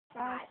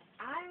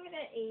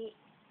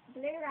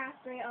blue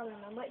raspberry or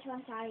lemon. Which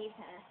one shall I eat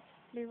first?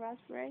 Blue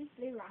raspberry.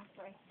 Blue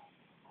raspberry.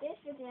 This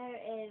video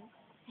is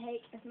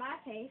take of my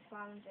face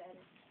while I'm doing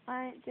it.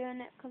 I ain't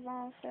doing it 'cause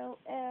I feel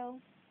ill.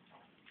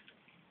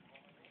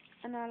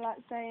 And I like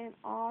saying,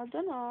 I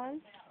don't know.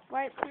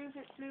 Wait, prove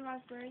it's blue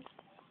raspberry.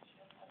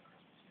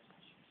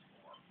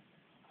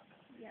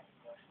 Yep,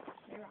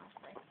 blue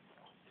raspberry.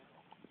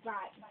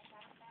 Right.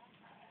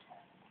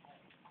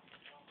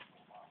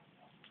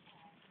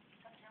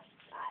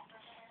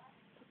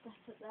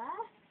 Put that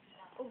there.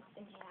 Oh,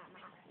 and you have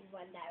my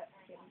one out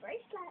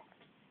bracelet.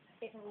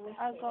 It's a wicked.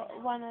 I've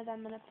got one of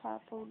them and a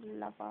purple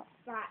lover.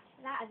 Right,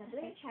 that is a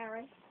blue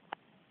cherry.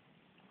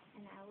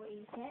 And I will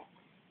eat it.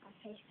 I'll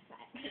taste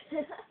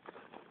it.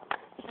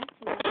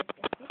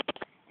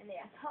 And they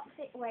are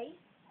toxic waste.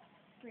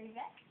 Prove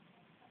it.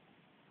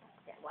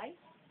 Toxic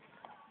waste.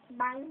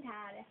 Bang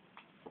tardy.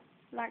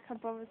 Like her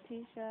brother's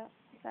t-shirt Oh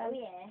says.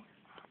 yeah.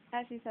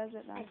 Actually says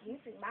it I then. do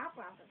think my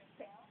brother's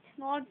fit.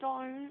 No, I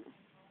don't.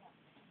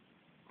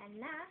 And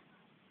now,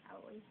 I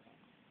will eat it.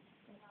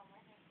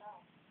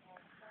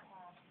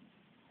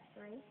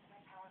 3,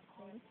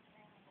 2,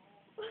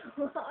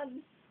 1.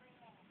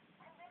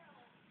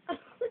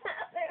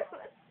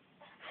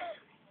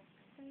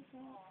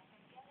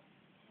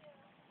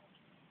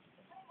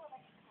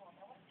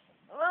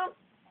 Oh.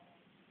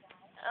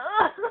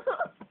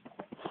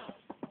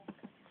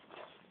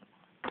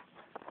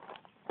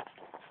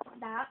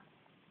 That.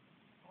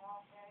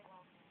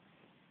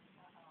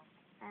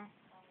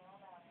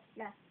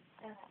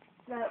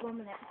 No, 1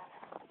 minute.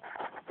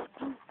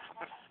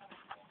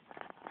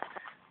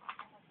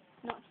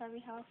 Not very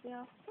healthy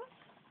after.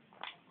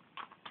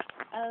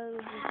 Oh,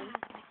 really?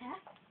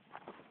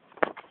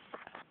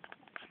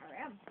 Carry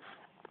on.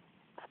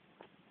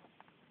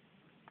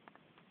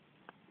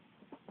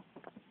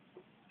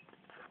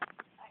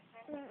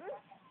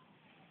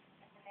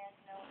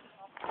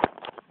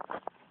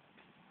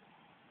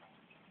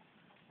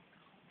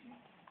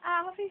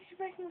 Ah, I think she's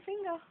breaking my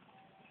finger.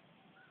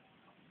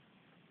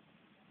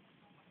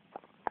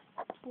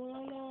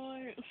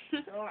 Swallow.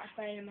 Oh, it's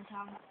burning in my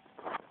tongue.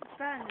 It's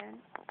burning.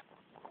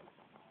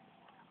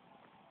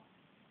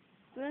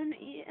 We don't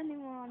eat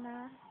anymore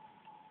now.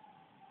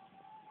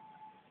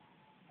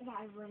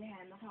 That is really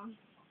hurting my tongue.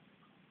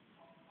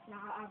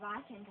 Now I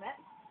bite into it.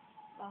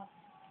 Oh,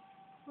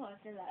 what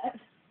does it hurt?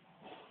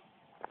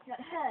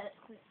 It hurts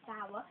because it's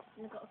sour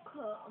and I've got a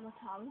cut on my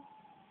tongue.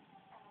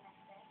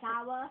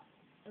 Sour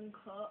and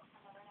cut.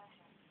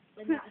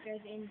 When that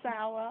goes in.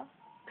 Sour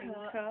and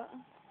Cut. cut.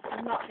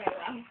 Not very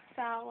well.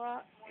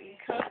 Sour and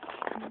cut.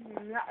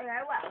 Not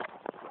very well.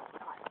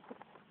 Right.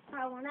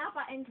 I will now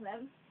bite into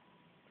it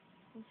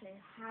and see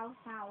how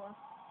sour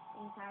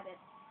inside it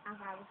as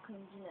I was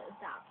cringing at the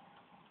start.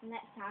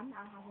 Next time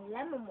I'll have a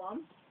lemon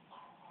one.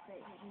 So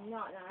it's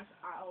not nice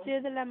at all. Do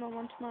the lemon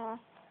one tomorrow.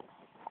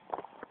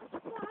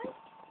 Why?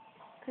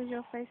 Because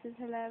your face is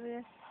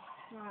hilarious.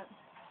 Right.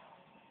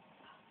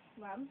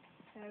 1,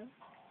 2.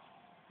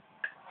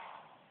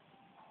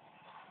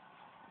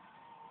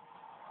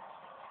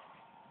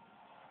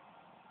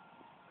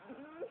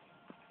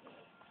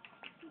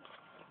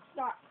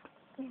 Start.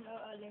 No,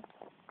 early.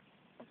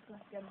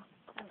 Disgusting.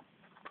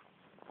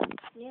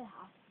 Yeah.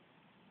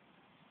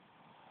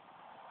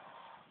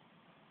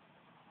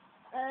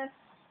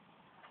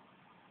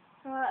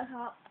 Right,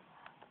 hot.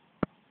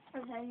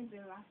 It's only blue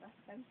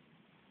raspberry.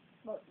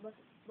 What was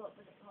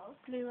it called?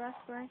 Blue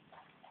raspberry.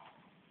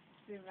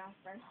 Blue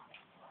raspberry.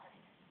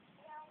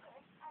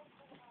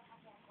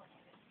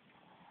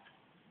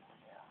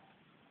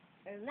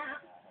 And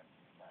that,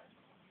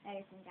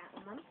 ladies and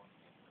gentlemen,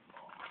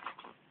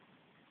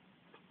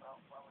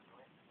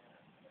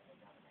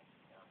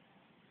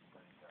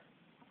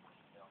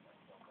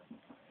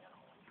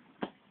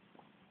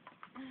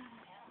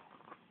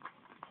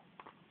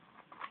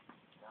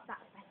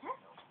 that's better.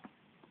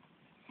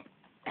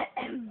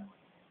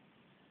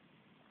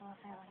 Oh, I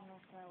feel like I'm going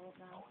to throw up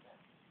now.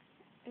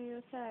 Are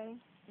you okay?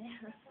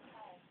 Yeah.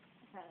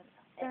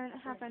 Don't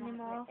have any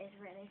more. It's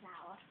really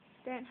sour.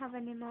 Don't have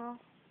any more.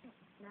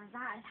 Now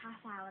that is how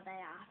sour they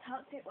are.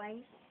 Toxic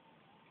waste.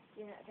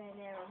 Do not go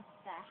near them.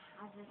 They're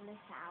hazardous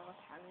sour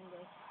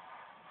candy.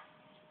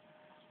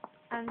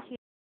 And